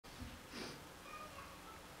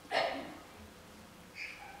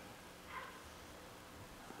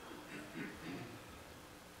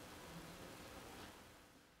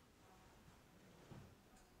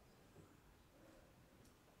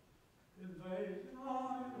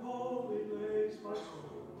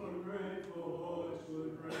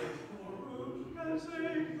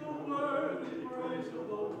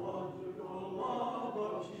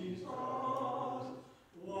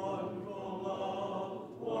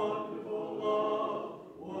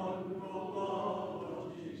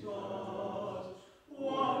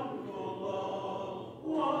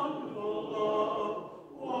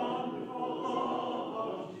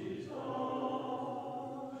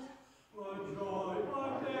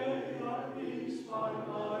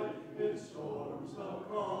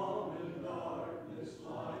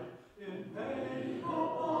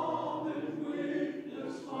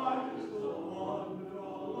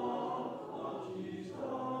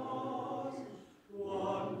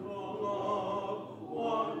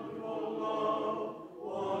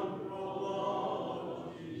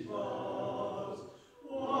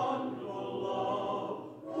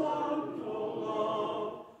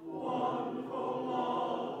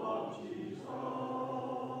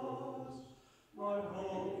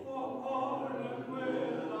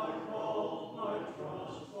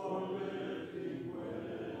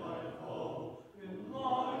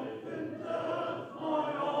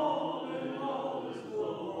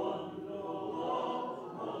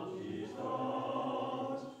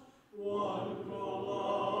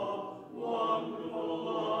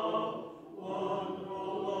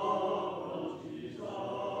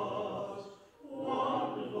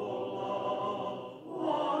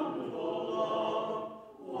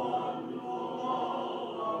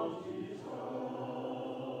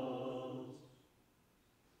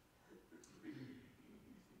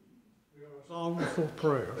Song for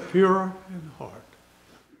prayer, pure in heart.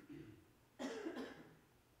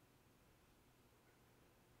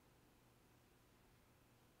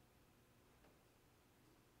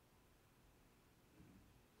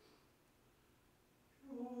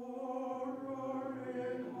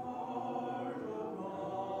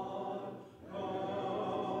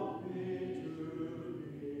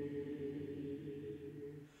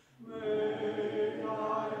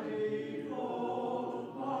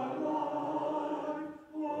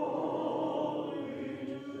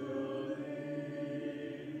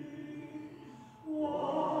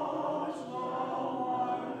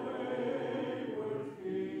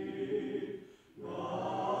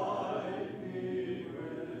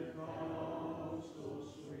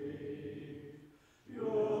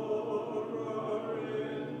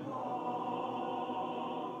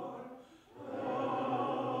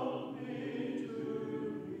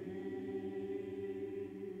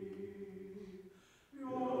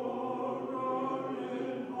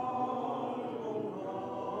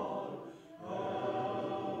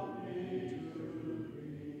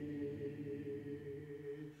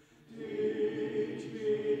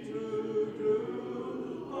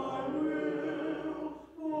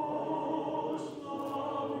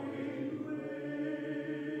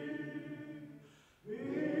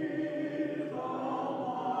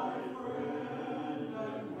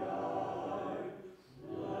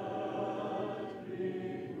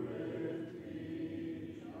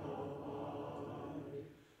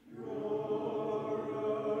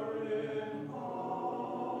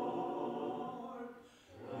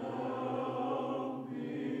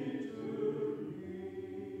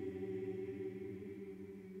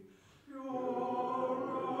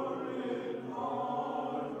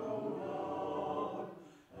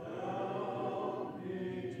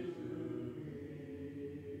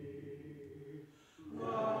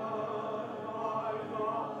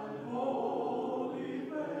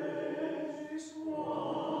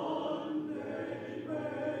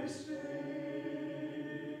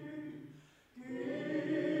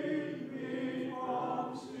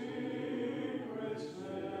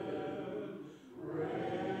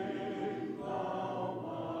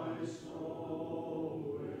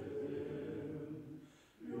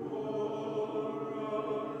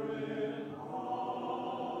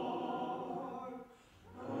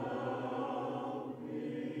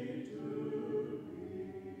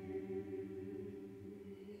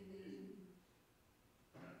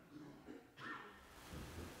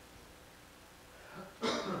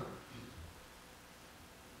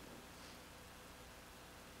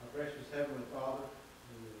 Precious Heavenly Father,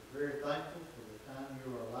 we're very thankful for the time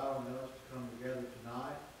you are allowing us to come together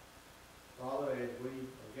tonight. Father, as we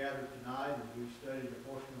are gathered tonight and we study a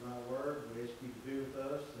portion of our word, we ask you to be with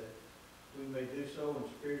us that we may do so in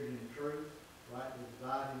spirit and in truth, rightly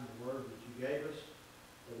dividing the word that you gave us,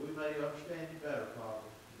 that we may understand you better, Father,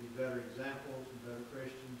 to be better examples and better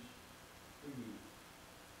Christians for you.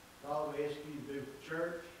 Father, we ask you to be with the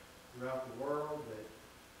church throughout the world, that,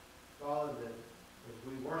 Father, that as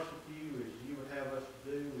we worship you, as you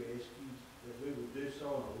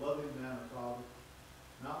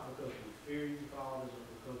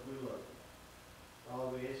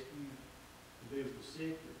be with the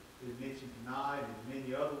sick that we mentioned tonight, and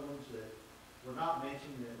many other ones that were not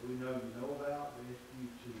mentioned that we know you know about. We ask you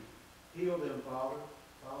to heal them, Father.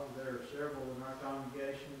 Father, there are several in our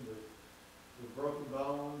congregation with broken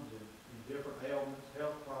bones and different ailments,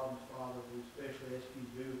 health problems, Father. We especially ask you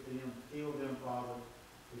to do with them, heal them, Father,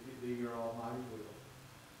 if it be your almighty will.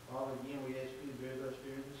 Father, again, we ask you to be with us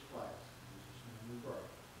during this class. In Jesus' name we pray.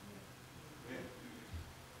 Amen.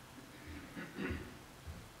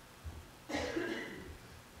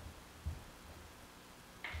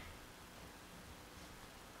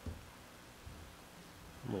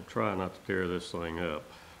 I'm going to try not to tear this thing up.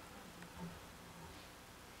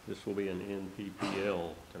 This will be an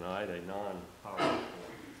NPPL tonight, a non-PowerPoint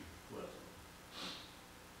lesson.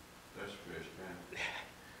 That's first time.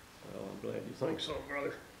 Well, I'm glad you think so,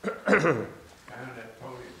 brother. Found that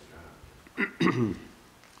podium, John.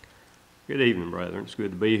 Good evening, brethren. It's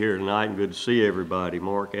good to be here tonight and good to see everybody.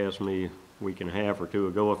 Mark asked me a week and a half or two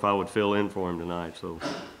ago if I would fill in for him tonight, so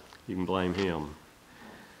you can blame him.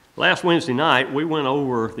 Last Wednesday night, we went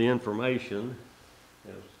over the information.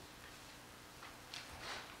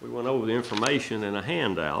 We went over the information in a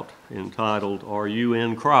handout entitled, Are You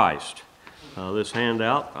in Christ? This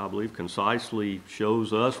handout, I believe, concisely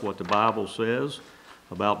shows us what the Bible says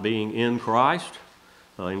about being in Christ,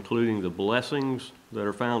 including the blessings that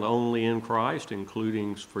are found only in Christ,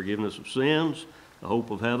 including forgiveness of sins, the hope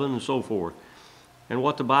of heaven, and so forth. And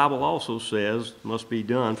what the Bible also says must be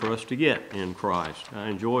done for us to get in Christ. I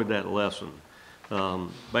enjoyed that lesson.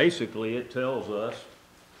 Basically, it tells us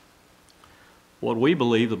what we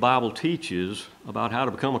believe the Bible teaches about how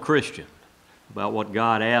to become a Christian, about what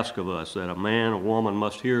God asks of us, that a man or woman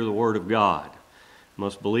must hear the Word of God,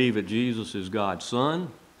 must believe that Jesus is God's Son,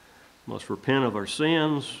 must repent of our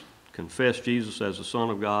sins, confess Jesus as the Son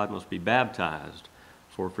of God, must be baptized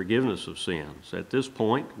for forgiveness of sins. At this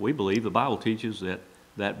point, we believe the Bible teaches that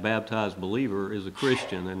that baptized believer is a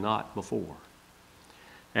Christian and not before.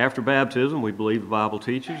 After baptism, we believe the Bible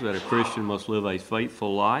teaches that a Christian must live a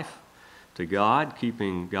faithful life to God,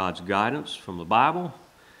 keeping God's guidance from the Bible,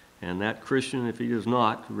 and that Christian, if he does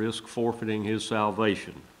not, risk forfeiting his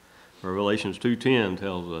salvation. Revelations 2:10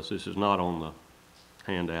 tells us, this is not on the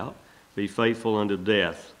handout, be faithful unto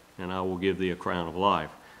death, and I will give thee a crown of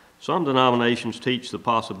life. Some denominations teach the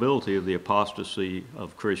possibility of the apostasy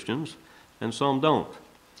of Christians, and some don't.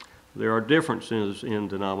 There are differences in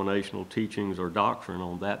denominational teachings or doctrine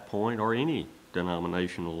on that point, or any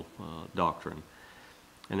denominational doctrine.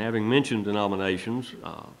 And having mentioned denominations,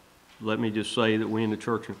 let me just say that we in the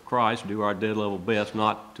Church of Christ do our dead level best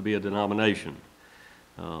not to be a denomination,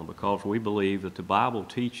 because we believe that the Bible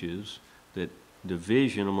teaches that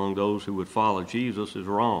division among those who would follow Jesus is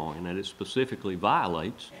wrong, and that it specifically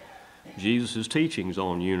violates Jesus' teachings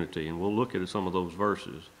on unity, and we'll look at some of those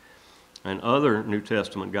verses, and other New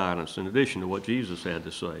Testament guidance in addition to what Jesus had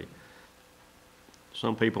to say.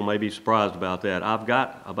 Some people may be surprised about that. I've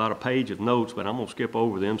got about a page of notes, but I'm going to skip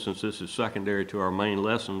over them since this is secondary to our main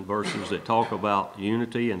lesson, verses that talk about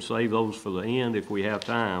unity, and save those for the end if we have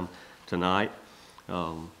time tonight.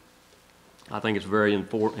 I think it's a very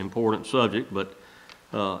important subject, but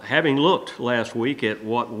having looked last week at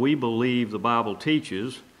what we believe the Bible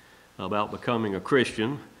teaches about becoming a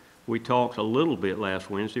Christian, we talked a little bit last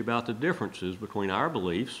Wednesday about the differences between our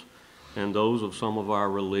beliefs and those of some of our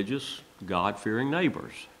religious, God-fearing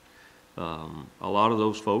neighbors. A lot of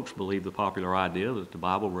those folks believe the popular idea that the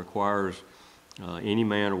Bible requires any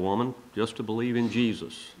man or woman just to believe in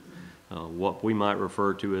Jesus, what we might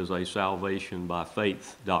refer to as a salvation by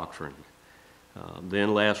faith doctrine.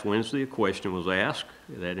 Then last Wednesday, a question was asked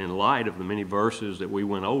that in light of the many verses that we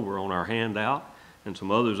went over on our handout and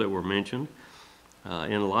some others that were mentioned,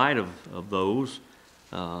 in light of those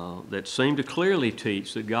that seem to clearly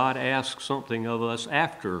teach that God asks something of us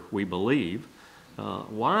after we believe,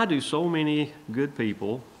 why do so many good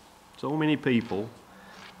people, so many people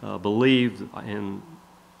believe in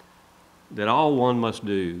that all one must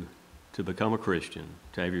do to become a Christian,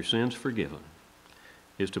 to have your sins forgiven,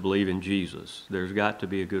 is to believe in Jesus? There's got to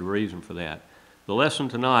be a good reason for that. The lesson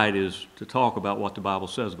tonight is to talk about what the Bible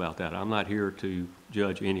says about that. I'm not here to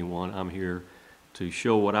judge anyone. I'm here to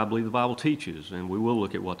show what I believe the Bible teaches, and we will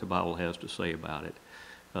look at what the Bible has to say about it.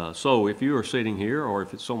 So if you are sitting here, or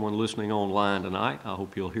if it's someone listening online tonight, I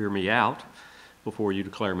hope you'll hear me out before you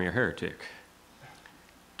declare me a heretic.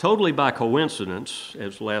 Totally by coincidence,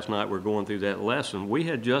 as last night we're going through that lesson, we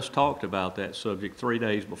had just talked about that subject 3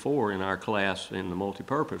 days before in our class in the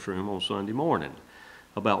multipurpose room on Sunday morning,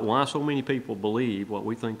 about why so many people believe what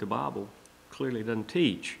we think the Bible clearly doesn't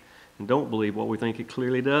teach, and don't believe what we think it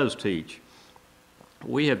clearly does teach.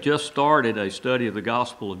 We have just started a study of the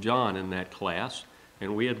Gospel of John in that class,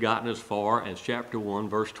 and we had gotten as far as chapter 1,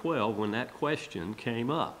 verse 12, when that question came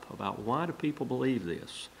up about why do people believe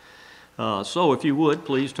this? So if you would,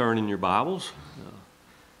 please turn in your Bibles,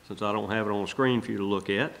 since I don't have it on the screen for you to look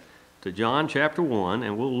at, to John chapter 1,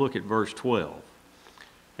 and we'll look at verse 12.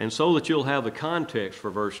 And so that you'll have the context for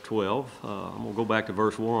verse 12, I'm going to go back to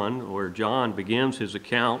verse 1, where John begins his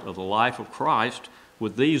account of the life of Christ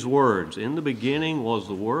with these words: "In the beginning was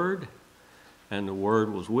the Word, and the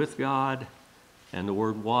Word was with God, and the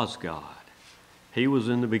Word was God. He was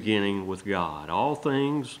in the beginning with God. All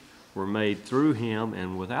things were made through him,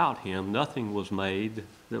 and without him nothing was made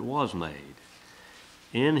that was made.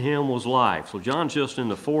 In him was life." So John's just in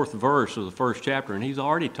the 4th verse of the 1st chapter, and he's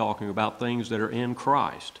already talking about things that are in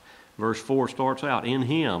Christ. Verse 4 starts out, "In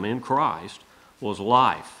him, in Christ, was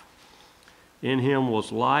life. In him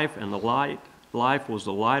was life, and the life was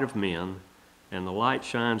the light of men, and the light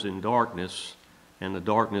shines in darkness, and the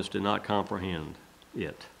darkness did not comprehend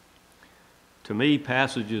it." To me,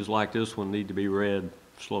 passages like this one need to be read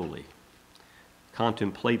slowly,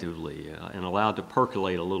 contemplatively, and allowed to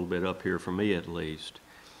percolate a little bit up here, for me at least.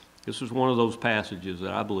 This is one of those passages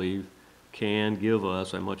that I believe can give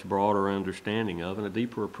us a much broader understanding of and a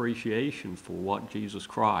deeper appreciation for what Jesus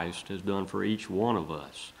Christ has done for each one of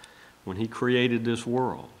us when he created this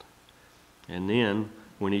world, and then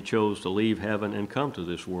when he chose to leave heaven and come to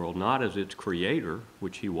this world, not as its creator,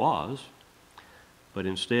 which he was, but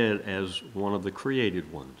instead as one of the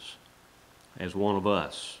created ones, as one of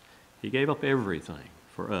us. He gave up everything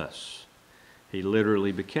for us. He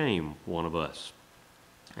literally became one of us.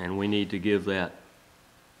 And we need to give that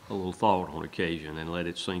a little thought on occasion and let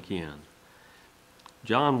it sink in.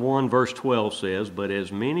 John 1 verse 12 says, "But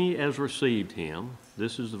as many as received him,"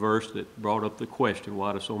 this is the verse that brought up the question,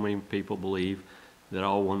 why do so many people believe that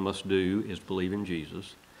all one must do is believe in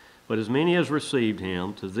Jesus? "But as many as received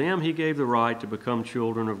him, to them he gave the right to become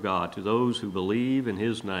children of God, to those who believe in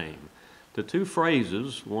his name." The two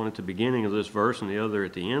phrases, one at the beginning of this verse and the other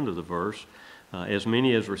at the end of the verse, as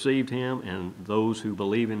many as received him and those who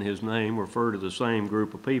believe in his name, refer to the same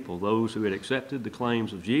group of people, those who had accepted the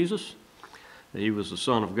claims of Jesus, that he was the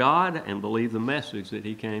Son of God, and believed the message that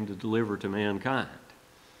he came to deliver to mankind.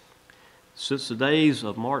 Since the days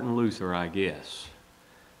of Martin Luther, I guess,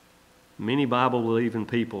 many Bible-believing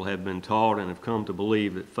people have been taught and have come to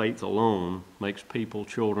believe that faith alone makes people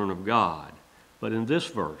children of God. But in this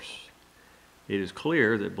verse, it is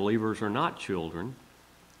clear that believers are not children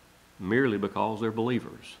merely because they're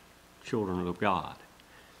believers, children of God,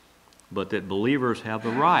 but that believers have the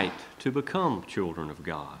right to become children of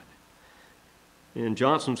God. In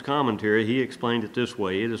Johnson's commentary, he explained it this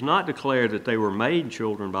way: "It is not declared that they were made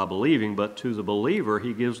children by believing, but to the believer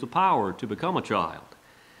he gives the power to become a child.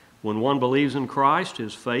 When one believes in Christ,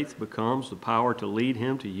 his faith becomes the power to lead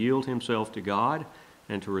him to yield himself to God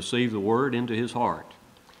and to receive the Word into his heart.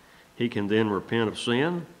 He can then repent of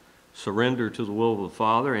sin, surrender to the will of the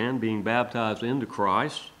Father, and being baptized into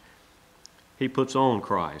Christ, he puts on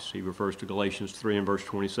Christ." He refers to Galatians 3 and verse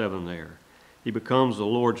 27 there. He becomes the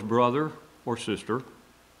Lord's brother or sister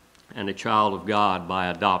and a child of God by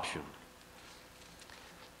adoption.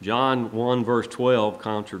 John 1 verse 12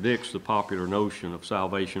 contradicts the popular notion of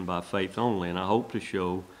salvation by faith only, and I hope to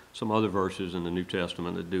show some other verses in the New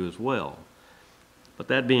Testament that do as well. But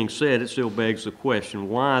that being said, it still begs the question,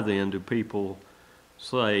 why then do people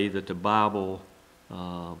say that the Bible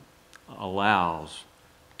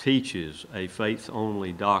teaches a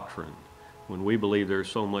faith-only doctrine when we believe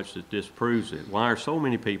there's so much that disproves it? Why are so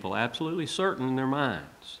many people absolutely certain in their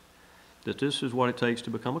minds that this is what it takes to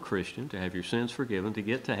become a Christian, to have your sins forgiven, to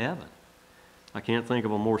get to heaven? I can't think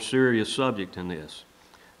of a more serious subject than this,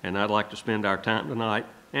 and I'd like to spend our time tonight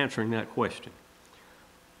answering that question.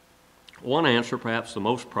 One answer, perhaps the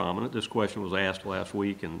most prominent, this question was asked last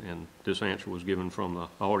week and this answer was given from the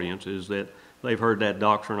audience, is that they've heard that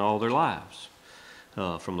doctrine all their lives.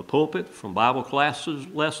 From the pulpit, from Bible classes,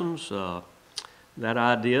 lessons, that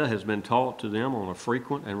idea has been taught to them on a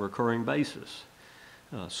frequent and recurring basis.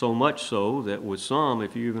 So much so that with some,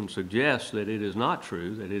 if you even suggest that it is not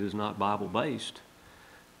true, that it is not Bible-based,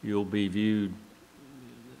 you'll be viewed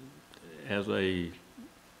as a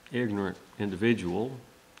ignorant individual,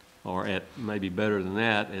 or at maybe better than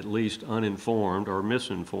that, at least uninformed or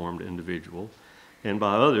misinformed individual. And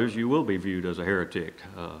by others, you will be viewed as a heretic,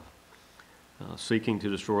 seeking to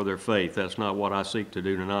destroy their faith. That's not what I seek to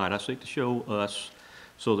do tonight. I seek to show us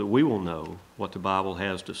so that we will know what the Bible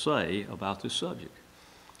has to say about this subject.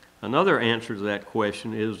 Another answer to that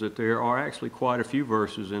question is that there are actually quite a few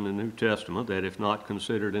verses in the New Testament that, if not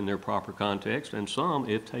considered in their proper context, and some,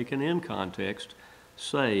 if taken in context,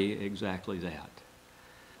 say exactly that.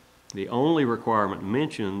 The only requirement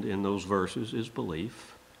mentioned in those verses is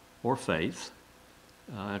belief or faith,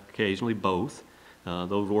 occasionally both.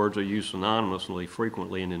 Those words are used synonymously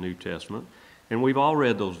frequently in the New Testament. And we've all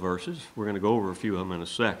read those verses. We're going to go over a few of them in a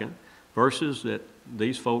second. Verses that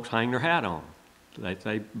these folks hang their hat on, that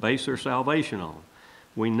they base their salvation on.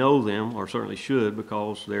 We know them, or certainly should,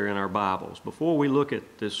 because they're in our Bibles. Before we look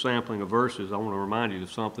at this sampling of verses, I want to remind you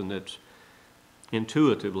of something that's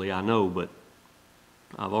intuitively I know, but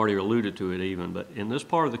I've already alluded to it even. But in this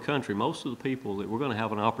part of the country, most of the people that we're going to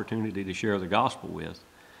have an opportunity to share the gospel with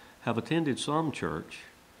have attended some church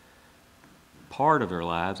part of their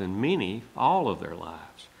lives, and many, all of their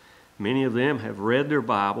lives. Many of them have read their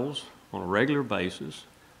Bibles on a regular basis.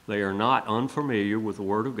 They are not unfamiliar with the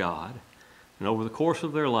Word of God. And over the course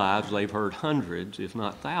of their lives, they've heard hundreds, if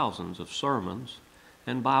not thousands, of sermons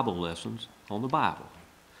and Bible lessons on the Bible,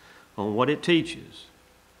 on what it teaches.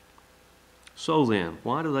 So then,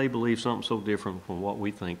 why do they believe something so different from what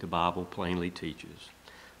we think the Bible plainly teaches?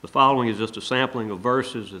 The following is just a sampling of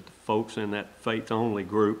verses that the folks in that faith-only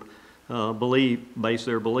group base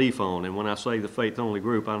their belief on. And when I say the faith-only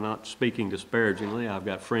group, I'm not speaking disparagingly. I've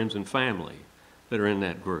got friends and family that are in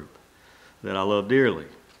that group that I love dearly.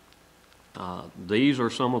 These are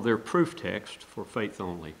some of their proof texts for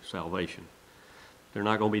faith-only salvation. They're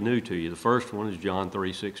not going to be new to you. The first one is John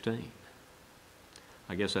 3:16.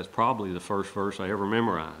 I guess that's probably the first verse I ever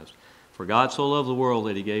memorized. For God so loved the world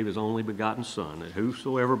that he gave his only begotten Son, that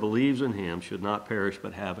whosoever believes in him should not perish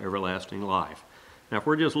but have everlasting life. Now, if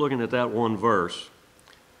we're just looking at that one verse,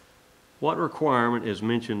 what requirement is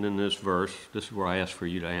mentioned in this verse? This is where I ask for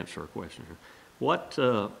you to answer a question here. What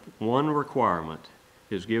one requirement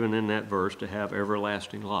is given in that verse to have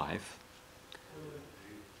everlasting life?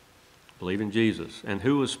 Believe in Jesus. And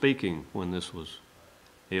who was speaking when this was?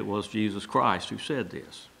 It was Jesus Christ who said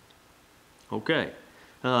this. Okay.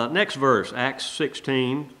 Next verse, Acts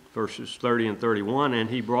 16, verses 30 and 31. And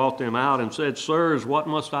he brought them out and said, Sirs, what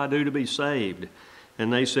must I do to be saved?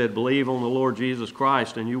 And they said, Believe on the Lord Jesus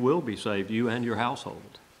Christ, and you will be saved, you and your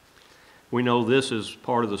household. We know this is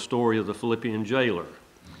part of the story of the Philippian jailer.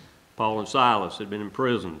 Paul and Silas had been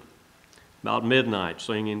imprisoned. About midnight,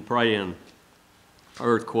 singing, praying,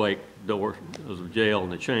 earthquake, door of the jail,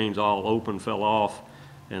 and the chains all open, fell off,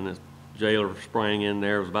 and the jailer sprang in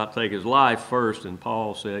there, was about to take his life first, and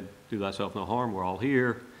Paul said, Do thyself no harm, we're all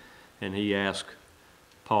here. And he asked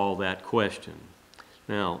Paul that question.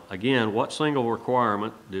 Now, again, what single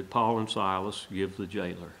requirement did Paul and Silas give the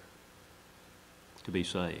jailer to be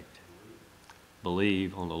saved?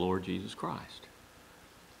 Believe on the Lord Jesus Christ.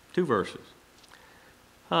 2 verses.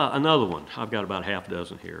 Another one. I've got about half a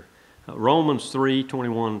dozen here. Romans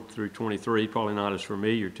 3:21 through 23, probably not as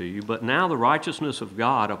familiar to you. But now the righteousness of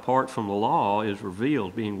God apart from the law is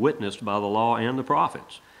revealed, being witnessed by the law and the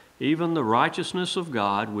prophets. Even the righteousness of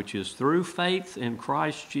God, which is through faith in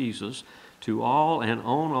Christ Jesus, to all and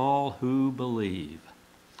on all who believe.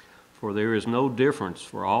 For there is no difference,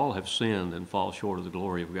 for all have sinned and fall short of the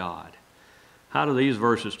glory of God. How do these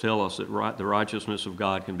verses tell us that the righteousness of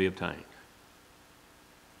God can be obtained?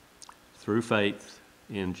 Through faith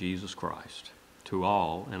in Jesus Christ, to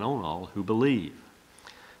all and on all who believe.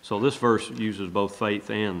 So this verse uses both faith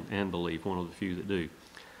and belief, one of the few that do.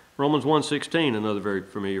 Romans 1:16, another very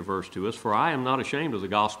familiar verse to us. For I am not ashamed of the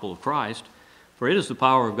gospel of Christ, for it is the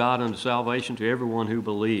power of God unto salvation to everyone who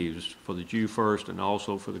believes, for the Jew first and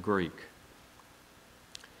also for the Greek.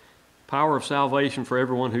 Power of salvation for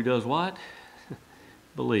everyone who does what?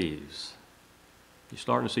 Believes. You're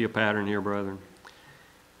starting to see a pattern here, brethren.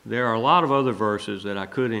 There are a lot of other verses that I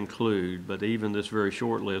could include, but even this very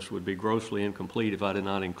short list would be grossly incomplete if I did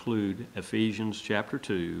not include Ephesians chapter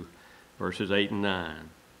 2, verses 8 and 9.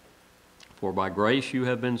 For by grace you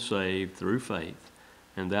have been saved through faith,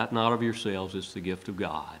 and that not of yourselves, is the gift of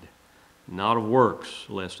God, not of works,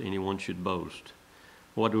 lest anyone should boast.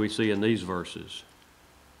 What do we see in these verses?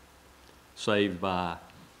 Saved by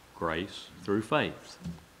grace through faith.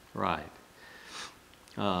 Right.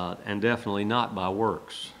 And definitely not by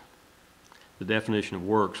works. The definition of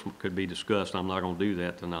works could be discussed. I'm not going to do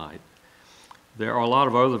that tonight. There are a lot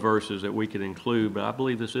of other verses that we could include, but I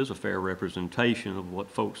believe this is a fair representation of what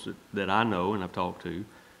folks that I know and I've talked to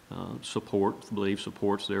believe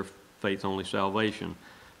supports their faith-only salvation.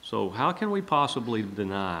 So how can we possibly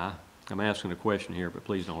deny, I'm asking a question here, but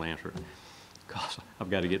please don't answer it, because I've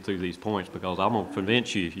got to get through these points, because I'm going to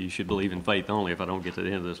convince you should believe in faith only if I don't get to the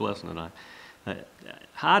end of this lesson tonight.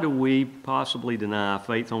 How do we possibly deny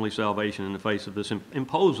faith-only salvation in the face of this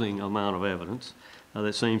imposing amount of evidence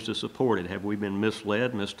that seems to support it? Have we been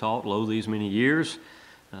misled, mistaught, lo, these many years?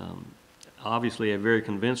 obviously a very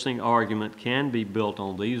convincing argument can be built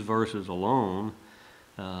on these verses alone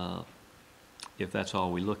if that's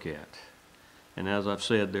all we look at. And as I've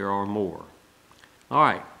said, there are more. All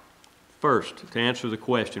right, first, to answer the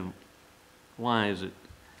question, why is it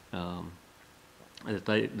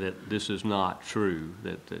that this is not true,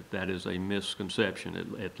 that is a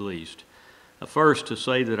misconception at least? First, to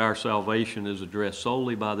say that our salvation is addressed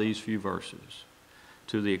solely by these few verses,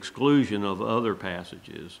 to the exclusion of other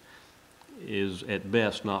passages, is at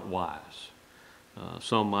best not wise.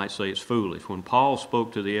 Some might say it's foolish. When Paul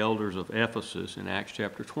spoke to the elders of Ephesus in Acts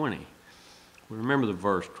chapter 20, we remember the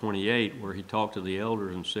verse 28 where he talked to the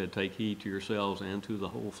elders and said, "Take heed to yourselves and to the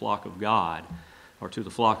whole flock of God," or to the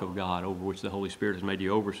flock of God over which the Holy Spirit has made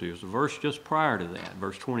you overseers. The verse just prior to that,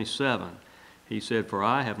 verse 27, he said, "For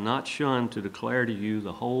I have not shunned to declare to you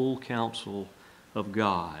the whole counsel of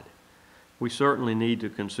God." We certainly need to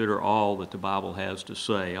consider all that the Bible has to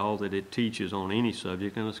say, all that it teaches on any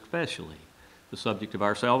subject, and especially the subject of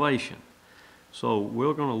our salvation. So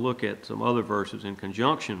we're going to look at some other verses in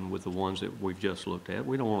conjunction with the ones that we've just looked at.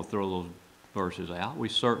 We don't want to throw those verses out. We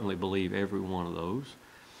certainly believe every one of those.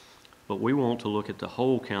 But we want to look at the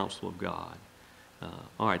whole counsel of God.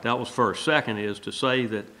 All right, that was first. Second is to say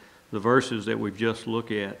that the verses that we've just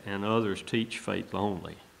looked at and others teach faith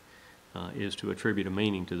only is to attribute a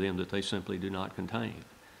meaning to them that they simply do not contain.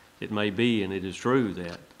 It may be, and it is true,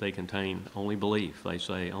 that they contain only belief. They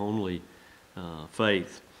say only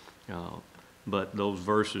faith. But those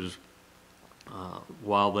verses,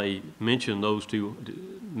 while they mention those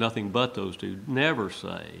two, nothing but those two, never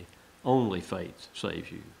say only faith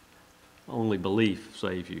saves you. Only belief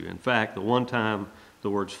saves you. In fact, the one time the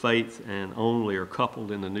words faith and only are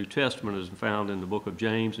coupled in the New Testament is found in the book of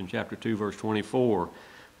James in chapter 2, verse 24,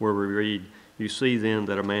 where we read, "You see then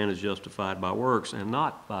that a man is justified by works and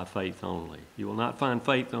not by faith only." You will not find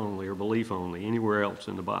faith only or belief only anywhere else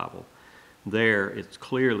in the Bible. There, it's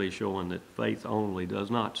clearly showing that faith only does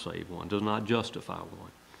not save one, does not justify one.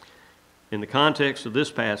 In the context of this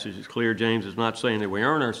passage, it's clear James is not saying that we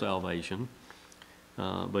earn our salvation,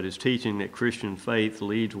 but is teaching that Christian faith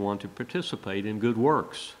leads one to participate in good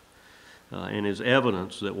works and is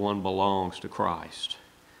evidence that one belongs to Christ.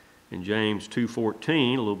 In James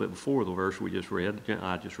 2:14, a little bit before the verse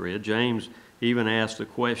I just read, James even asked the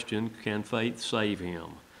question, "Can faith save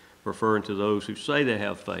him?" referring to those who say they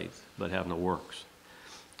have faith but have no works.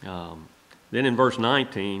 Then in verse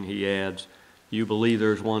 19, he adds, "You believe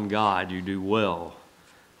there's one God, you do well.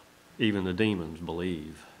 Even the demons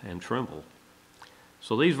believe and tremble."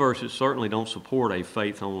 So these verses certainly don't support a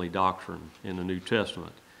faith-only doctrine in the New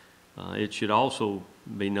Testament. It should also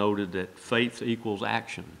be noted that faith equals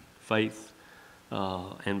action. Faith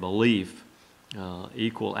and belief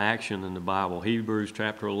equal action in the Bible. Hebrews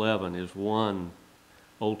chapter 11 is one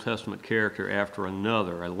Old Testament character after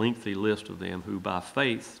another, a lengthy list of them who by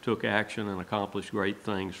faith took action and accomplished great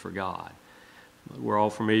things for God. We're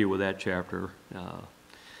all familiar with that chapter,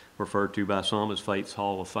 referred to by some as Faith's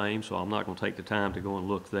Hall of Fame, so I'm not going to take the time to go and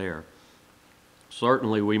look there.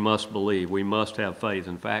 Certainly we must believe, we must have faith.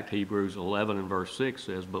 In fact, Hebrews 11 and verse 6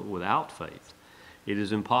 says, "But without faith it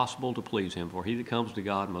is impossible to please him, for he that comes to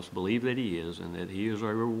God must believe that he is, and that he is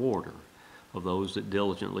a rewarder of those that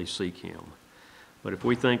diligently seek him." But if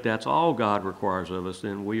we think that's all God requires of us,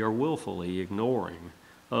 then we are willfully ignoring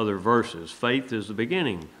other verses. Faith is the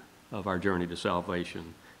beginning of our journey to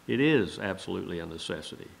salvation. It is absolutely a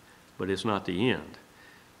necessity, but it's not the end.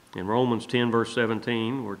 In Romans 10, verse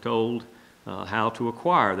 17, we're told how to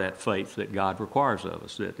acquire that faith that God requires of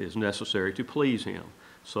us, that is necessary to please him.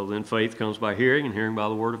 So then faith comes by hearing, and hearing by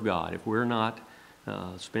the word of God. If we're not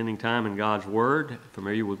spending time in God's word,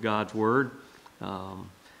 familiar with God's word,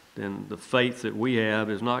 then the faith that we have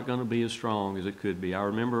is not going to be as strong as it could be. I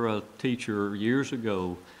remember a teacher years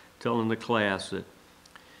ago telling the class that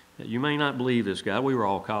you may not believe this guy. We were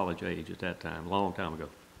all college age at that time, a long time ago.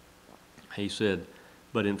 He said,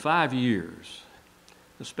 but in 5 years,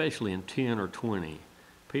 especially in 10 or 20,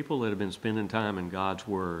 people that have been spending time in God's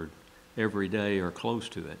Word every day or close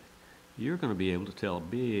to it, you're going to be able to tell a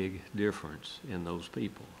big difference in those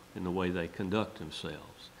people, in the way they conduct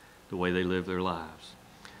themselves, the way they live their lives.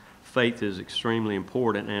 Faith is extremely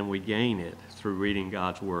important, and we gain it through reading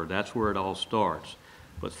God's Word. That's where it all starts.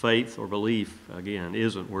 But faith or belief, again,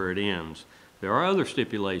 isn't where it ends. There are other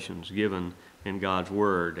stipulations given in God's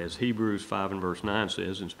Word. As Hebrews 5 and verse 9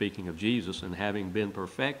 says, in speaking of Jesus, and having been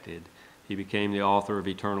perfected, he became the author of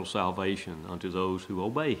eternal salvation unto those who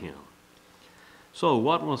obey him. So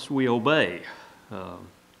what must we obey?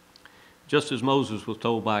 Just as Moses was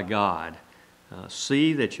told by God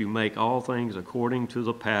See that you make all things according to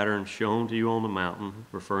the pattern shown to you on the mountain,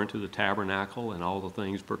 referring to the tabernacle and all the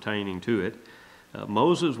things pertaining to it.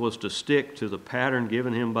 Moses was to stick to the pattern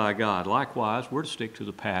given him by God. Likewise, we're to stick to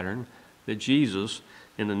the pattern that Jesus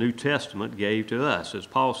in the New Testament gave to us. As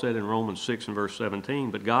Paul said in Romans 6 and verse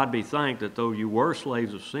 17, "But God be thanked that though you were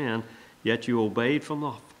slaves of sin, yet you obeyed from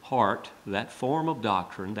the heart that form of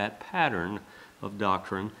doctrine, that pattern of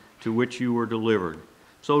doctrine to which you were delivered."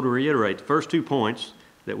 So to reiterate, the first 2 points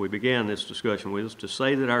that we began this discussion with is to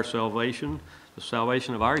say that our salvation, the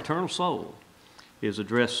salvation of our eternal soul, is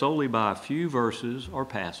addressed solely by a few verses or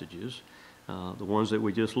passages, the ones that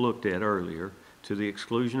we just looked at earlier, to the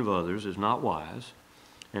exclusion of others is not wise.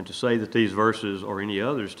 And to say that these verses or any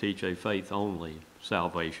others teach a faith-only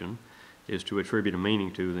salvation is to attribute a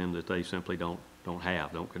meaning to them that they simply don't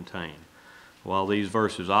contain. While these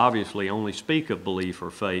verses obviously only speak of belief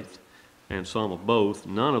or faith, and some of both,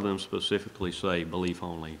 none of them specifically say belief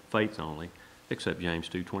only, faith only, except James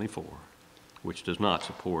 2:24, which does not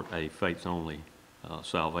support a faith only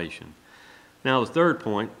salvation. Now the third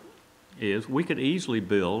point is we could easily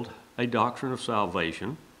build a doctrine of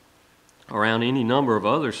salvation around any number of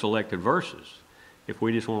other selected verses if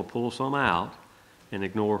we just want to pull some out and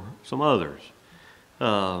ignore some others.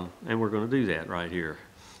 And we're going to do that right here.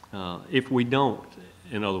 If we don't,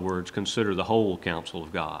 in other words, consider the whole counsel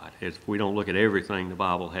of God, if we don't look at everything the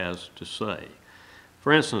Bible has to say.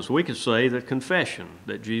 For instance, we could say that confession,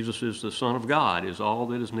 that Jesus is the Son of God, is all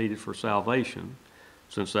that is needed for salvation,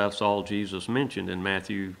 since that's all Jesus mentioned in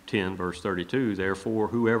Matthew 10, verse 32. "Therefore,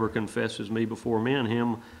 whoever confesses me before men,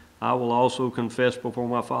 him I will also confess before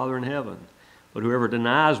my Father in heaven. But whoever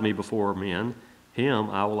denies me before men, him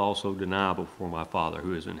I will also deny before my Father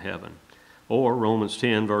who is in heaven." Or Romans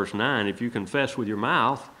 10, verse 9, "If you confess with your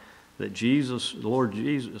mouth that Jesus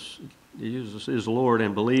is Lord,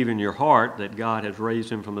 and believe in your heart that God has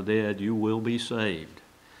raised him from the dead, you will be saved."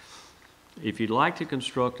 If you'd like to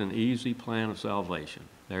construct an easy plan of salvation,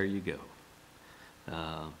 there you go.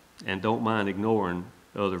 And don't mind ignoring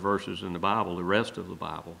other verses in the Bible, the rest of the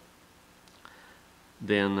Bible,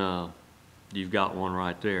 then you've got one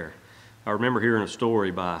right there. I remember hearing a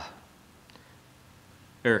story by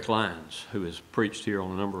Eric Lyons, who has preached here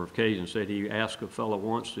on a number of occasions, said he asked a fellow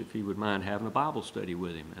once if he would mind having a Bible study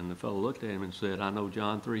with him. And the fellow looked at him and said, "I know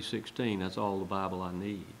John 3:16, that's all the Bible I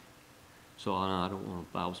need. So I don't want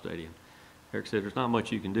a Bible study." And Eric said, "There's not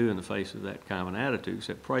much you can do in the face of that kind of an attitude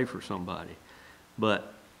except pray for somebody."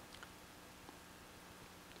 But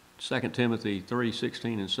 2 Timothy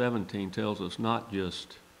 3:16 and 17 tells us not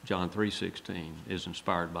just John 3:16 is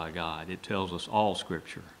inspired by God. It tells us all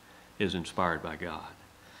Scripture is inspired by God.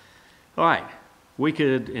 All right, we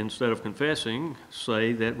could, instead of confessing,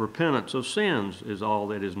 say that repentance of sins is all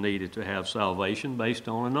that is needed to have salvation based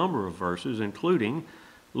on a number of verses, including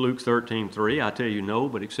Luke 13:3, "I tell you no,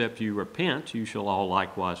 but except you repent, you shall all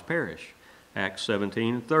likewise perish." Acts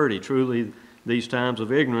 17:30, "Truly these times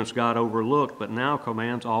of ignorance God overlooked, but now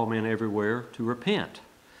commands all men everywhere to repent."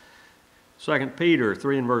 2 Peter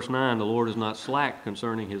 3 and verse 9, "The Lord is not slack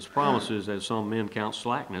concerning his promises, as some men count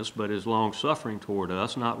slackness, but is long-suffering toward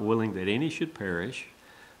us, not willing that any should perish,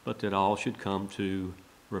 but that all should come to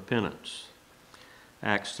repentance."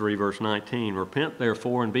 Acts 3 verse 19, "Repent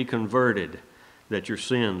therefore and be converted, that your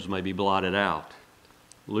sins may be blotted out."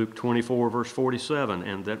 Luke 24 verse 47,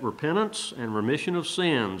 "And that repentance and remission of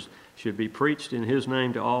sins should be preached in his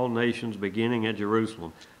name to all nations, beginning at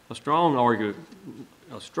Jerusalem." A strong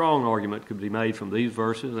argument could be made from these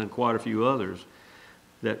verses and quite a few others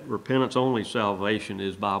that repentance-only salvation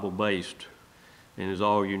is Bible-based and is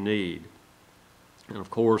all you need. And of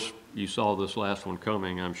course, you saw this last one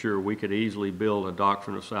coming. I'm sure we could easily build a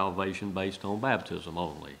doctrine of salvation based on baptism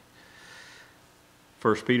only.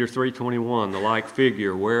 1 Peter 3:21, "The like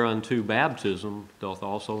figure whereunto baptism doth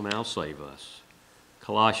also now save us."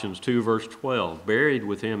 Colossians 2 verse 12, "Buried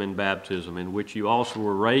with him in baptism, in which you also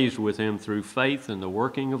were raised with him through faith in the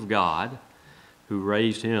working of God, who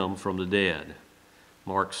raised him from the dead."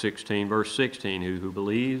 Mark 16 verse 16, he who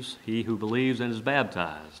believes and is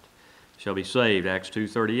baptized shall be saved. Acts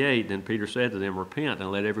 2:38, "Then Peter said to them, Repent,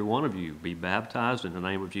 and let every one of you be baptized in the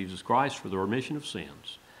name of Jesus Christ for the remission of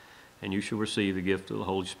sins, and you shall receive the gift of the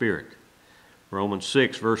Holy Spirit." Romans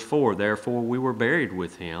 6 verse 4, "Therefore we were buried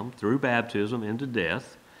with him through baptism into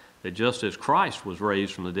death, that just as Christ was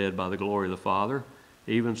raised from the dead by the glory of the Father,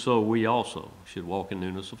 even so we also should walk in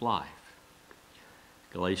newness of life."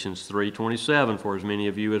 Galatians 3:27, "For as many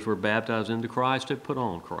of you as were baptized into Christ have put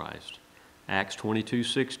on Christ." Acts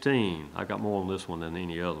 22:16, I got more on this one than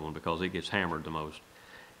any other one because it gets hammered the most.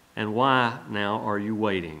 And why now are you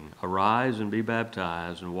waiting? Arise and be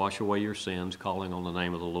baptized and wash away your sins, calling on the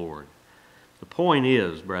name of the Lord. The point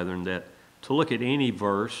is, brethren, that to look at any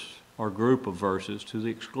verse or group of verses to the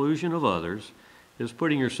exclusion of others is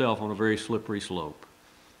putting yourself on a very slippery slope.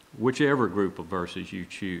 Whichever group of verses you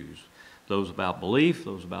choose, those about belief,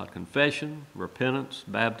 those about confession, repentance,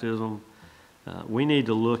 baptism, we need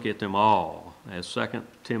to look at them all. As 2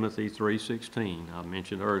 Timothy 3:16 I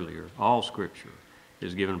mentioned earlier, all Scripture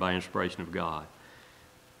is given by inspiration of God.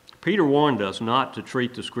 Peter warned us not to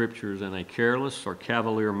treat the Scriptures in a careless or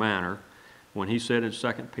cavalier manner when he said in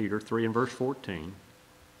 2 Peter 3 and verse 14,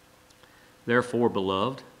 "Therefore,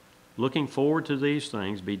 beloved, looking forward to these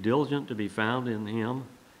things, be diligent to be found in him,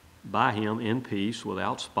 by him in peace,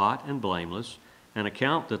 without spot and blameless, and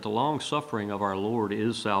account that the long suffering of our Lord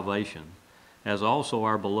is salvation, as also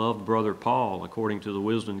our beloved brother Paul, according to the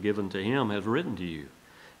wisdom given to him, has written to you,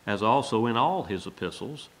 as also in all his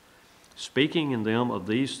epistles, speaking in them of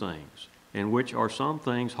these things, in which are some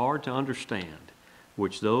things hard to understand,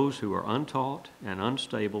 which those who are untaught and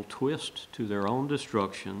unstable twist to their own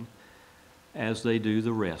destruction, as they do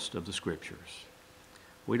the rest of the Scriptures."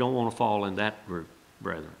 We don't want to fall in that group,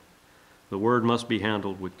 brethren. The Word must be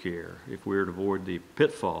handled with care if we are to avoid the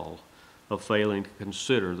pitfall of failing to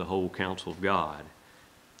consider the whole counsel of God.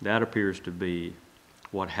 That appears to be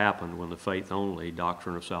what happened when the faith-only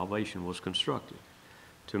doctrine of salvation was constructed.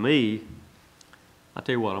 To me, I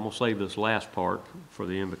tell you what, I'm going to save this last part for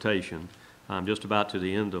the invitation. I'm just about to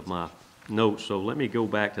the end of my notes, so let me go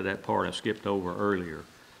back to that part I skipped over earlier,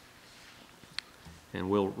 and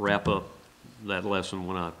we'll wrap up that lesson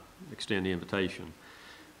when I extend the invitation.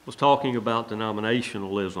 I was talking about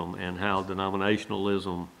denominationalism and how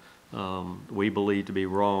denominationalism we believe to be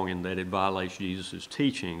wrong in that it violates Jesus'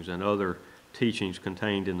 teachings and other teachings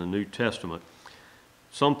contained in the New Testament.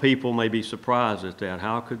 Some people may be surprised at that.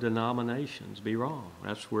 How could denominations be wrong?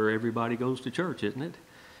 That's where everybody goes to church, isn't it?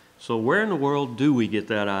 So where in the world do we get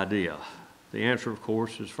that idea? The answer, of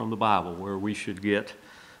course, is from the Bible, where we should get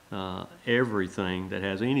everything that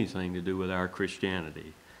has anything to do with our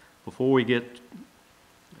Christianity. Before we get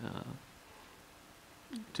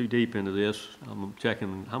too deep into this, I'm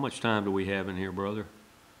checking, how much time do we have in here, brother?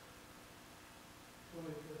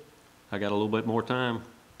 I got a little bit more time?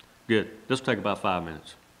 Good. This will take about 5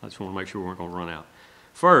 minutes. I just want to make sure we weren't going to run out.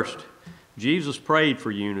 First, Jesus prayed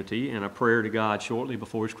for unity in a prayer to God shortly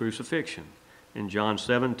before his crucifixion. In John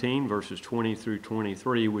 17, verses 20 through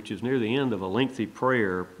 23, which is near the end of a lengthy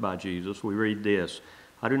prayer by Jesus, we read this: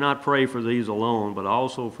 "I do not pray for these alone, but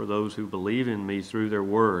also for those who believe in me through their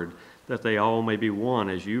word, that they all may be one,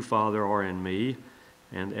 as you, Father, are in me,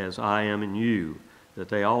 and as I am in you, that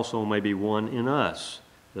they also may be one in us,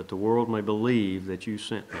 that the world may believe that you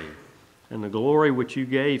sent me. And the glory which you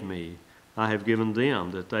gave me, I have given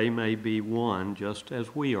them, that they may be one just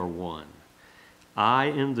as we are one. I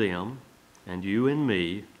in them, and you in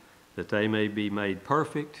me, that they may be made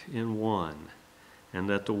perfect in one, and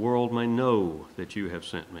that the world may know that you have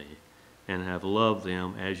sent me, and have loved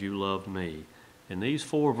them as you loved me." In these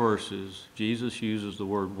 4 verses, Jesus uses the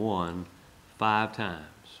word one 5 times.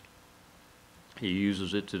 He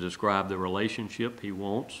uses it to describe the relationship he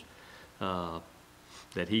wants,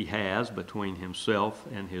 that he has between himself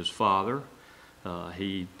and his Father.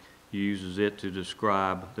 He uses it to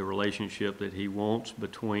describe the relationship that he wants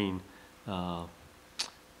between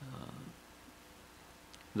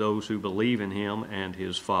those who believe in him and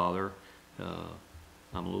his Father. I'm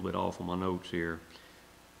a little bit off on my notes here.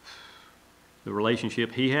 The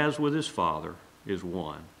relationship he has with his Father is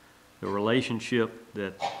one. The relationship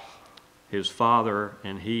that his Father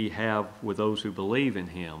and he have with those who believe in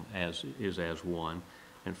him is as one.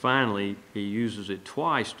 And finally, he uses it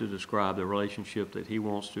twice to describe the relationship that he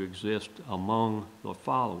wants to exist among the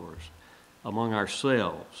followers, among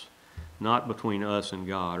ourselves, not between us and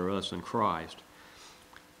God or us and Christ.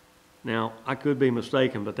 Now, I could be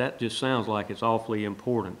mistaken, but that just sounds like it's awfully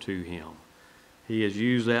important to him. He has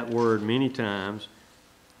used that word many times,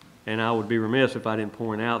 and I would be remiss if I didn't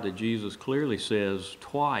point out that Jesus clearly says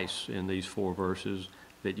twice in these 4 verses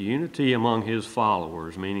that unity among his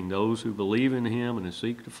followers, meaning those who believe in him and who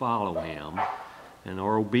seek to follow him and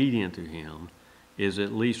are obedient to him, is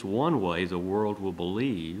at least one way the world will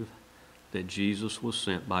believe that Jesus was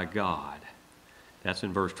sent by God. That's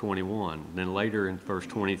in verse 21. Then later in verse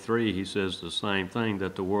 23, he says the same thing,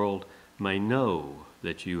 that the world may know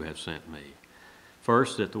that you have sent me.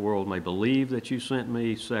 First, that the world may believe that you sent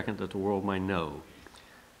me. Second, that the world may know.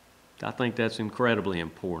 I think that's incredibly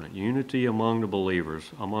important. Unity among the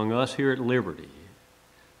believers, among us here at Liberty,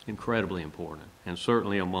 incredibly important, and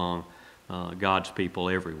certainly among God's people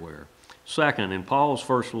everywhere. Second, in Paul's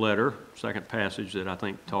first letter, second passage that I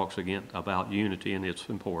think talks again about unity and its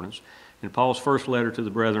importance, in Paul's first letter to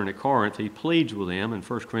the brethren at Corinth, he pleads with them in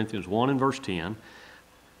 1 Corinthians 1 and verse 10,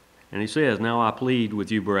 and he says, "Now I plead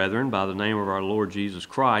with you, brethren, by the name of our Lord Jesus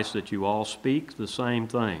Christ, that you all speak the same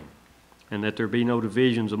thing, and that there be no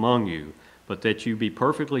divisions among you, but that you be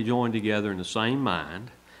perfectly joined together in the same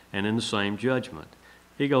mind and in the same judgment."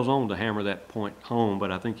 He goes on to hammer that point home,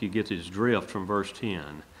 but I think you get his drift from verse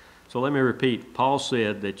 10. So let me repeat. Paul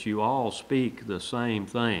said that you all speak the same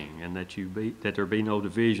thing, and that there be no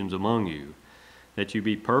divisions among you, that you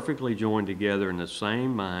be perfectly joined together in the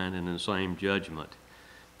same mind and in the same judgment.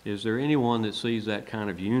 Is there anyone that sees that kind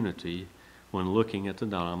of unity when looking at the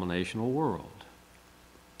denominational world?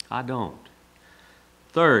 I don't.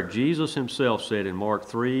 Third, Jesus himself said in Mark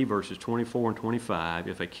 3, verses 24 and 25,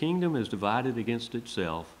 "If a kingdom is divided against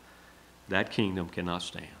itself, that kingdom cannot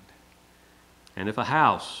stand. And if a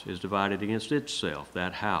house is divided against itself,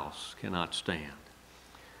 that house cannot stand."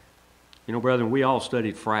 You know, brethren, we all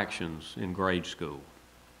studied fractions in grade school.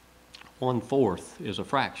 1/4 is a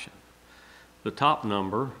fraction. The top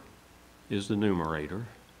number is the numerator,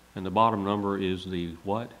 and the bottom number is the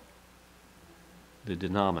what? The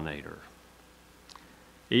denominator.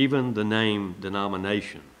 Even the name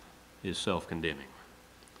denomination is self-condemning.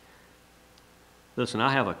 Listen,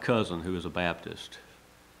 I have a cousin who is a Baptist.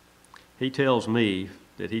 He tells me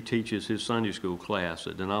that he teaches his Sunday school class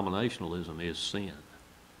that denominationalism is sin.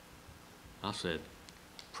 I said,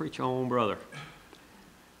 "Preach on, brother."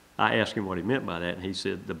 I asked him what he meant by that, and he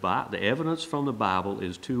said, the evidence from the Bible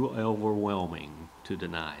is too overwhelming to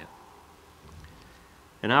deny it.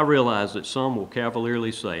 And I realize that some will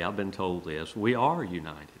cavalierly say, I've been told this, we are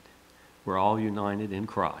united. We're all united in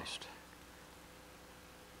Christ.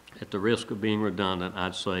 At the risk of being redundant,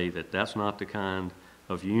 I'd say that that's not the kind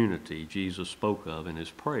of unity Jesus spoke of in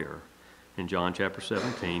his prayer in John chapter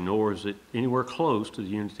 17, nor is it anywhere close to the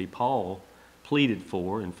unity Paul pleaded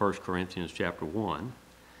for in 1 Corinthians chapter 1.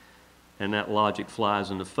 And that logic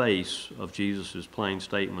flies in the face of Jesus' plain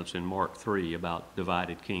statements in Mark 3 about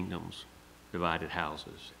divided kingdoms, divided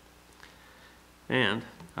houses. And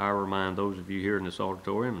I remind those of you here in this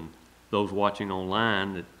auditorium and those watching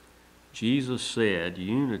online that Jesus said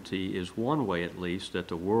unity is one way at least that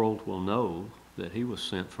the world will know that he was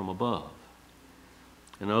sent from above.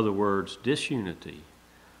 In other words, disunity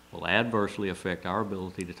will adversely affect our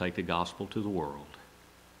ability to take the gospel to the world,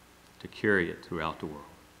 to carry it throughout the world.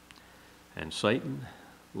 And Satan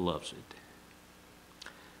loves it.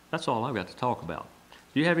 That's all I've got to talk about.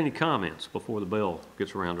 Do you have any comments before the bell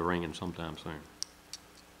gets around to ringing sometime soon?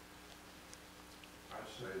 I'd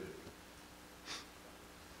say that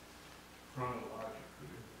chronologically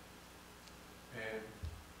and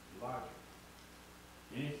logically,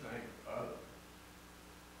 anything other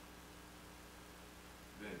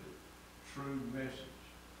than the true message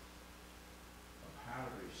of how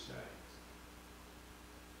to be saved.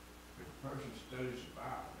 If a person studies the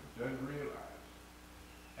Bible and doesn't realize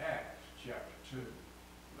Acts chapter 2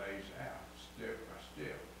 lays out step by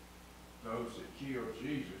step those that killed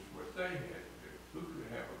Jesus, what they had to do. Who could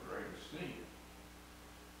have a greater sin?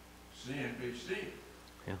 Sin be sin.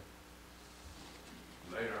 Yeah.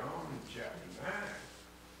 Later on in chapter 9,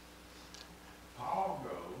 Paul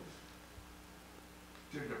goes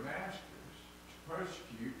to Damascus to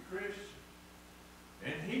persecute Christians.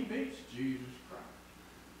 And he meets Jesus Christ.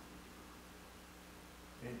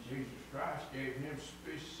 And Jesus Christ gave him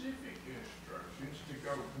specific instructions to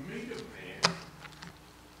go meet a man.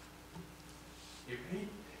 If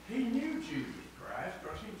he knew Jesus Christ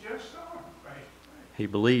because he just saw him face to face. He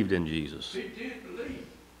believed in Jesus. He did believe,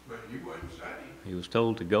 but he wasn't saved. He was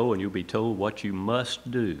told to go and you'll be told what you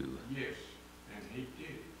must do. Yes, and he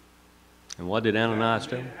did it. And what did Ananias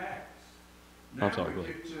tell him? Now I'm sorry, go we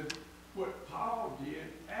ahead. get to what Paul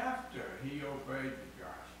did after he obeyed the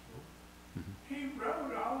gospel. He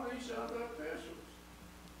wrote all these other epistles.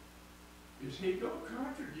 Is he going to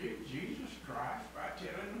contradict Jesus Christ by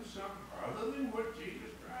telling them something other than what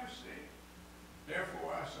Jesus Christ said?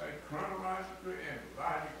 Therefore, I say chronologically and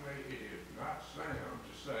logically, it is not sound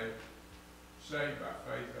to say saved by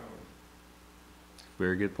faith only.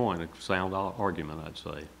 Very good point. A sound argument, I'd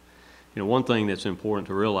say. You know, one thing that's important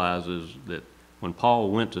to realize is that when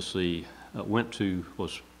Paul was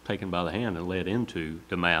taken by the hand and led into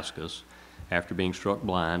Damascus after being struck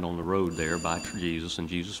blind on the road there by Jesus, and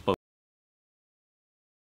Jesus spoke.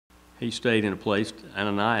 He stayed in a place.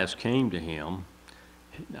 Ananias came to him.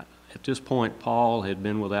 At this point, Paul had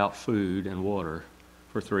been without food and water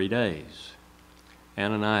for 3 days.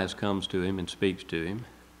 Ananias comes to him and speaks to him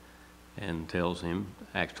and tells him,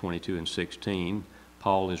 Acts 22 and 16,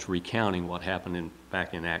 Paul is recounting what happened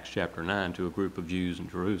back in Acts chapter 9 to a group of Jews in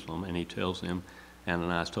Jerusalem, and he tells them,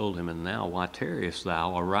 Ananias told him, "And now why tarriest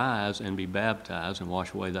thou? Arise and be baptized and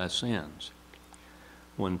wash away thy sins."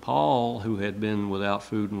 When Paul, who had been without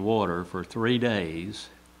food and water for 3 days,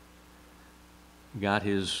 got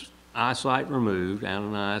his eyesight removed,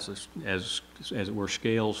 Ananias, as it were,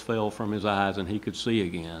 scales fell from his eyes and he could see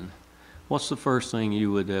again, what's the first thing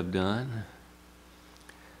you would have done?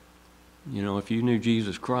 You know, if you knew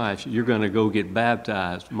Jesus Christ, you're going to go get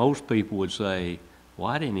baptized. Most people would say,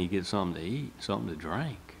 why didn't he get something to eat, something to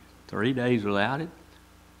drink? 3 days without it?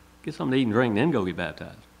 Get something to eat and drink, then go get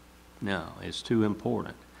baptized. No, it's too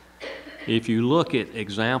important. If you look at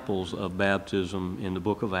examples of baptism in the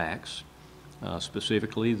book of Acts,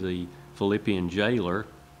 specifically the Philippian jailer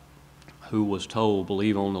who was told,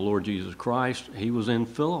 believe on the Lord Jesus Christ, he was in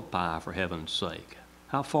Philippi, for heaven's sake.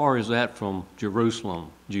 How far is that from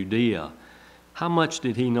Jerusalem, Judea? How much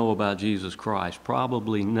did he know about Jesus Christ?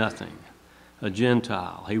 Probably nothing. A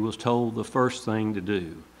Gentile. He was told the first thing to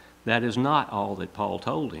do. That is not all that Paul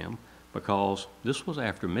told him, because this was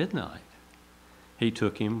after midnight. He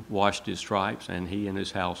took him, washed his stripes, and he and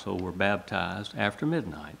his household were baptized after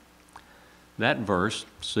midnight. That verse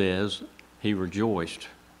says he rejoiced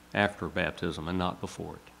after baptism and not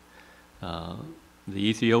before it. The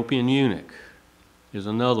Ethiopian eunuch is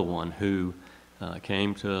another one who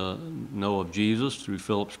came to know of Jesus through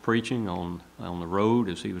Philip's preaching on the road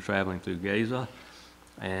as he was traveling through Gaza.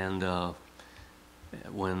 And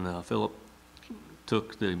when Philip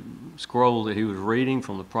took the scroll that he was reading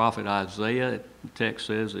from the prophet Isaiah, the text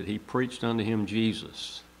says that he preached unto him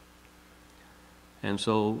Jesus. And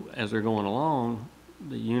so as they're going along,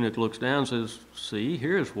 the eunuch looks down and says, see,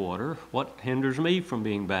 here's water. What hinders me from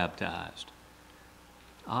being baptized?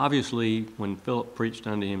 Obviously, when Philip preached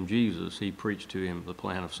unto him Jesus, he preached to him the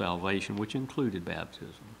plan of salvation, which included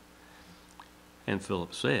baptism. And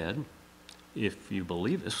Philip said, if you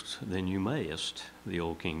believest, then you mayest, the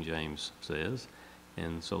old King James says.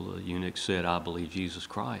 And so the eunuch said, I believe Jesus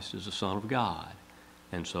Christ is the Son of God.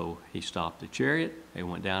 And so he stopped the chariot, they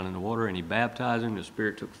went down in the water, and he baptized him. The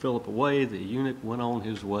Spirit took Philip away. The eunuch went on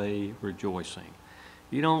his way rejoicing.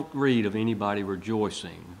 You don't read of anybody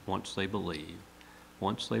rejoicing once they believe,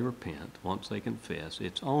 once they repent, once they confess.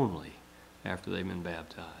 It's only after they've been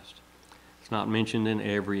baptized. It's not mentioned in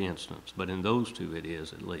every instance, but in those two it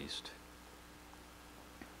is at least.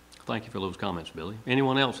 Thank you for those comments, Billy.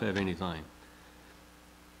 Anyone else have anything?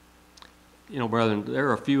 You know, brethren, there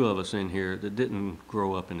are a few of us in here that didn't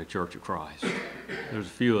grow up in the Church of Christ. There's a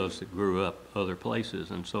few of us that grew up other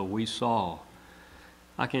places, and so we saw.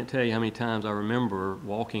 I can't tell you how many times I remember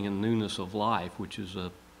walking in newness of life, which is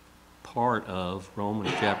a part of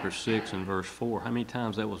Romans chapter 6 and verse 4. How many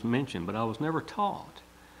times that was mentioned, but I was never taught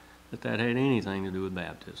that that had anything to do with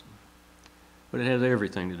baptism. But it has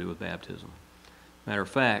everything to do with baptism. Matter of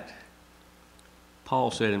fact,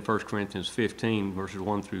 Paul said in 1 Corinthians 15, verses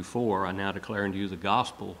 1 through 4, I now declare unto you the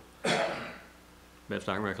gospel, best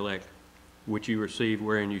I can recollect, which you received,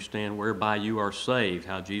 wherein you stand, whereby you are saved,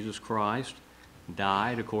 how Jesus Christ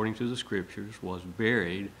died according to the Scriptures, was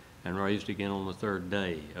buried, and raised again on the third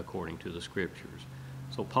day according to the Scriptures.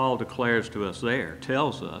 So Paul declares to us there,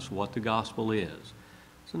 tells us what the gospel is.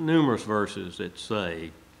 There's numerous verses that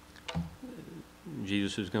say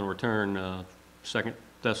Jesus is going to return, 2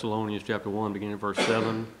 Thessalonians chapter 1, beginning at verse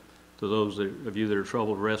 7, to those of you that are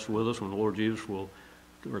troubled, rest with us when the Lord Jesus will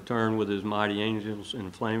return with his mighty angels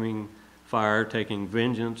in flaming fire, taking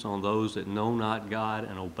vengeance on those that know not God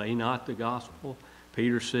and obey not the gospel.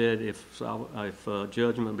 Peter said, if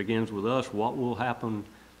judgment begins with us, what will happen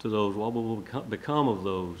to those? What will become of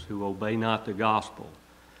those who obey not the gospel?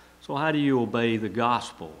 So how do you obey the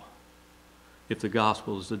gospel if the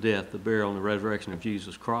gospel is the death, the burial, and the resurrection of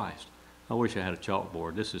Jesus Christ? I wish I had a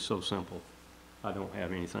chalkboard. This is so simple. I don't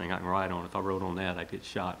have anything I can write on. If I wrote on that, I'd get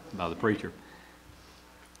shot by the preacher.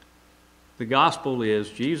 The gospel is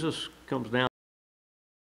Jesus comes down,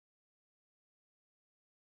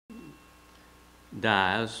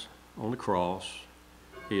 dies on the cross.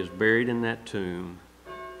 He is buried in that tomb.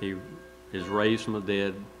 He is raised from the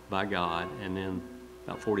dead by God, and then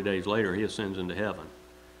about 40 days later, he ascends into heaven.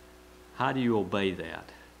 How do you obey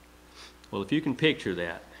that? Well, if you can picture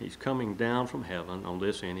that, he's coming down from heaven on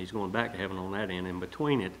this end, he's going back to heaven on that end. In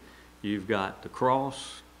between it, you've got the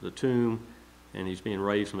cross, the tomb, and he's being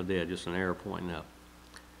raised from the dead, just an arrow pointing up.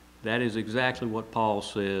 That is exactly what Paul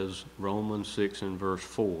says Romans 6 and verse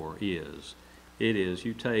 4 is. It is,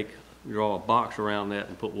 you draw a box around that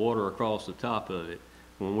and put water across the top of it.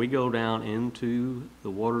 When we go down into the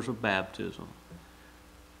waters of baptism,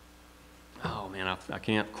 oh man, I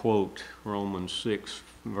can't quote Romans 6,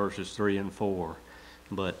 verses 3 and 4.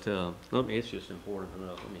 But it's just important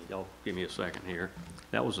enough. Y'all give me a second here.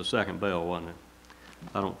 That was the second bell, wasn't it?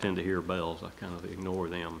 I don't tend to hear bells. I kind of ignore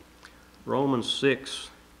them. Romans 6,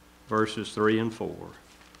 verses 3 and 4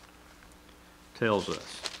 tells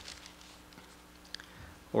us,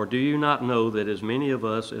 "Or do you not know that as many of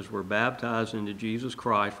us as were baptized into Jesus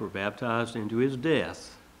Christ were baptized into his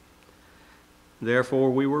death?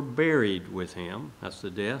 Therefore we were buried with him," that's the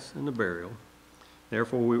death and the burial.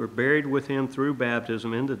 "Therefore we were buried with him through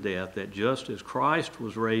baptism into death, that just as Christ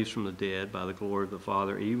was raised from the dead by the glory of the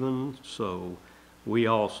Father, even so we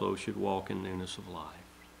also should walk in newness of life."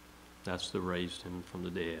 That's the raised him from the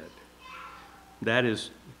dead. That is,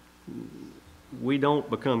 we don't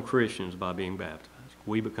become Christians by being baptized.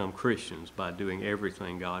 We become Christians by doing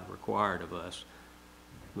everything God required of us.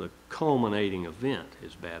 The culminating event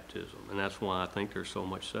is baptism, and that's why I think there's so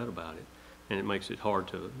much said about it, and it makes it hard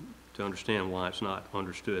to understand why it's not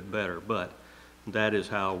understood better, but that is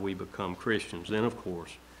how we become Christians. Then, of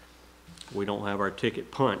course, we don't have our ticket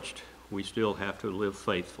punched. We still have to live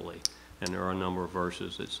faithfully, and there are a number of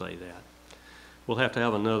verses that say that. We'll have to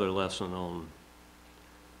have another lesson on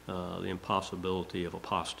the impossibility of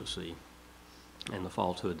apostasy and the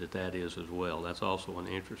falsehood that is as well. That's also an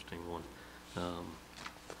interesting one,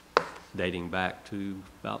 dating back to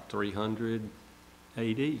about 300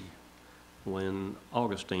 A.D., when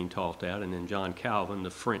Augustine taught that, and then John Calvin, the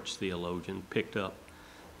French theologian, picked up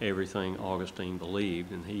everything Augustine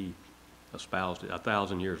believed, and he espoused it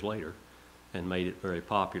 1,000 years later and made it very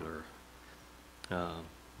popular.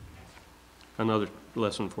 Another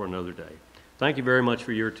lesson for another day. Thank you very much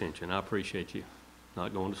for your attention. I appreciate you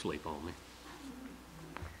not going to sleep on me.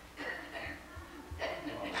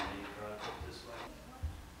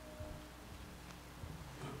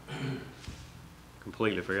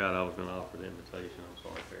 Completely forgot I was going to offer the invitation. I'm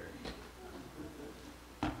sorry,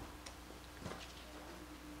 Perry.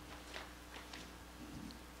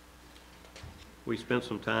 We spent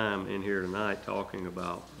some time in here tonight talking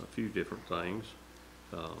about a few different things.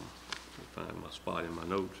 I'll find my spot in my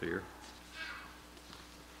notes here.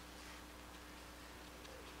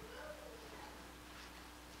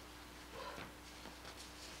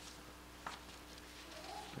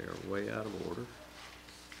 They're way out of order.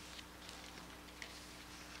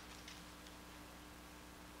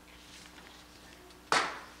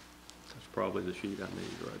 That's probably the sheet I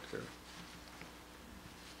need right there.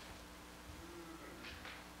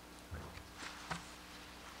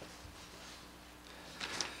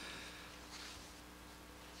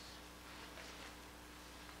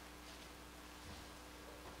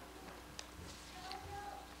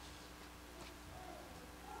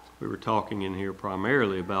 We were talking in here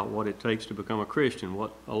primarily about what it takes to become a Christian,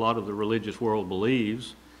 what a lot of the religious world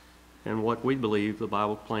believes, and what we believe the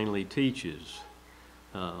Bible plainly teaches.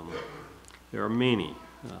 There are many.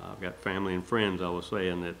 I've got family and friends, I was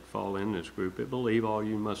saying, that fall in this group that believe all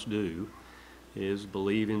you must do is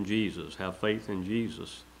believe in Jesus, have faith in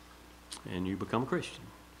Jesus, and you become a Christian.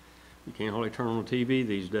 You can't hardly turn on the TV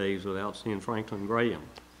these days without seeing Franklin Graham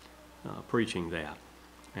preaching that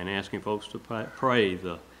and asking folks to pray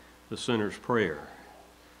the sinner's prayer,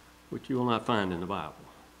 which you will not find in the Bible.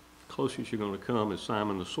 The closest you're going to come is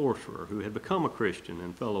Simon the sorcerer, who had become a Christian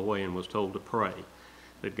and fell away and was told to pray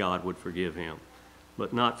that God would forgive him,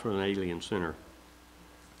 but not for an alien sinner.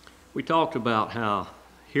 We talked about how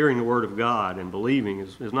hearing the Word of God and believing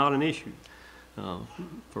is not an issue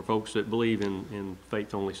for folks that believe in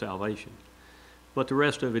faith-only salvation, but the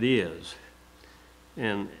rest of it is.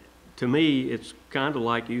 And to me, it's kind of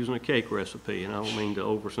like using a cake recipe, and I don't mean to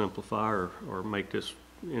oversimplify or make this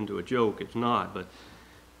into a joke. It's not, but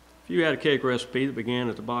if you had a cake recipe that began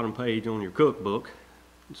at the bottom page on your cookbook,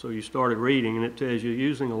 so you started reading, and it tells you,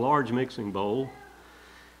 using a large mixing bowl,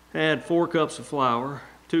 add 4 cups of flour,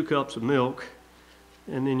 2 cups of milk,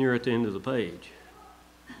 and then you're at the end of the page.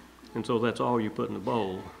 And so that's all you put in the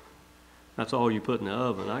bowl. That's all you put in the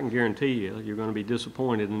oven. I can guarantee you're going to be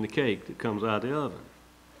disappointed in the cake that comes out of the oven.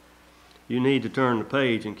 You need to turn the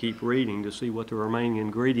page and keep reading to see what the remaining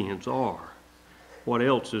ingredients are, what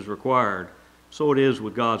else is required. So it is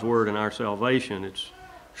with God's Word and our salvation. It's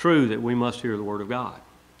true that we must hear the Word of God,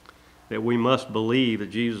 that we must believe that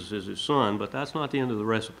Jesus is His Son, but that's not the end of the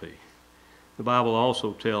recipe. The Bible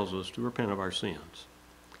also tells us to repent of our sins.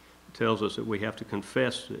 It tells us that we have to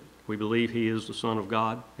confess that we believe He is the Son of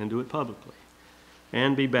God and do it publicly,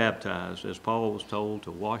 and be baptized, as Paul was told,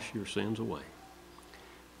 to wash your sins away.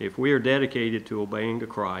 If we are dedicated to obeying to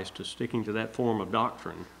Christ, to sticking to that form of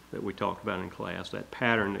doctrine that we talked about in class, that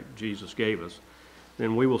pattern that Jesus gave us,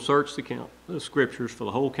 then we will search the Scriptures for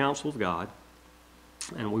the whole counsel of God,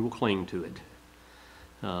 and we will cling to it.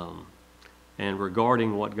 And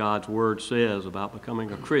regarding what God's Word says about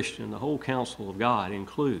becoming a Christian, the whole counsel of God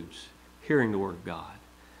includes hearing the Word of God,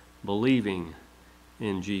 believing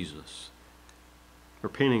in Jesus,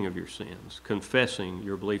 repenting of your sins, confessing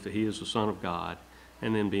your belief that He is the Son of God,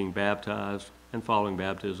 and then being baptized and following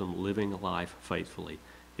baptism, living a life faithfully.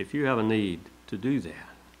 If you have a need to do that,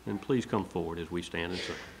 then please come forward as we stand and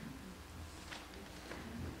sing.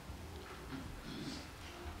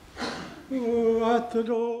 Oh, at the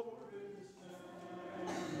door.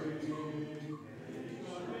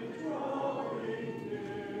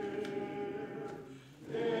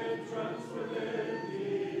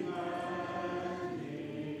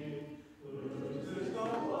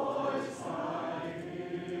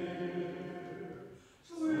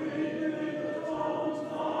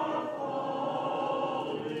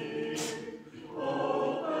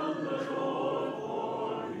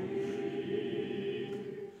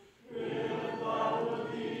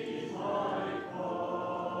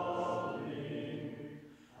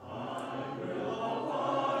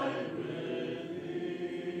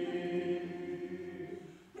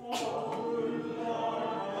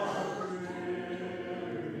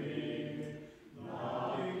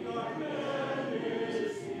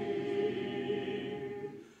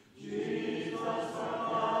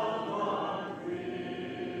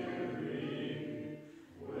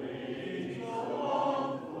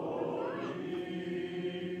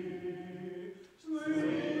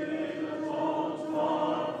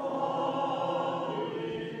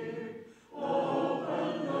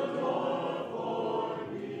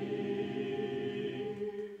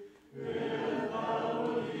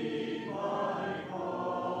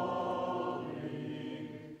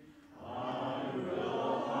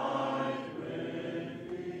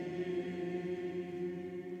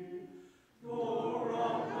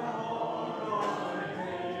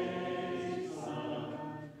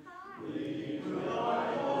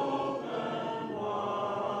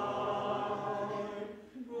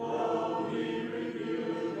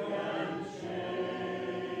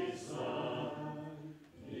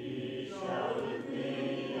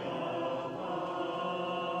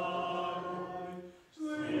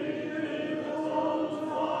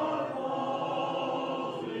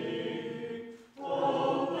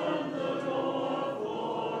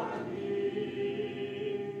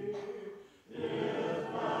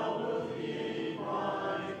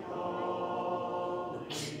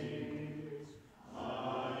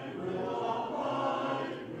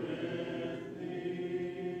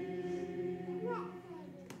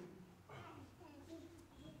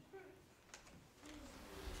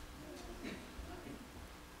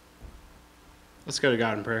 Let's go to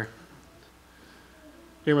God in prayer.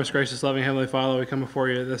 Dear most gracious, loving Heavenly Father, we come before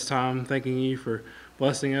you at this time, thanking you for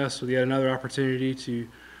blessing us with yet another opportunity to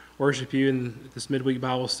worship you in this midweek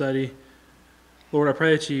Bible study. Lord, I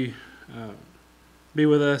pray that you be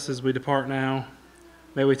with us as we depart now.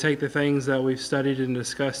 May we take the things that we've studied and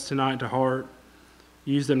discussed tonight to heart,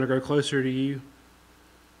 use them to grow closer to you.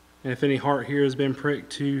 And if any heart here has been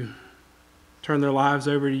pricked to turn their lives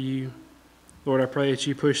over to you, Lord, I pray that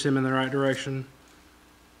you push them in the right direction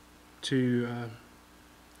to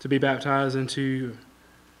be baptized and to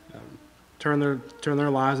turn their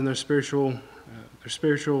lives and their spiritual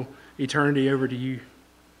eternity over to you.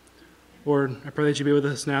 Lord, I pray that you be with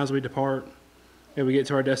us now as we depart, and we get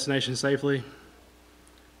to our destination safely,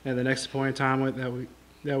 and the next appointed time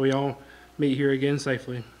that we all meet here again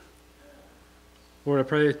safely. Lord, I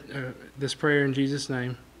pray this prayer in Jesus'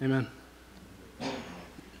 name. Amen.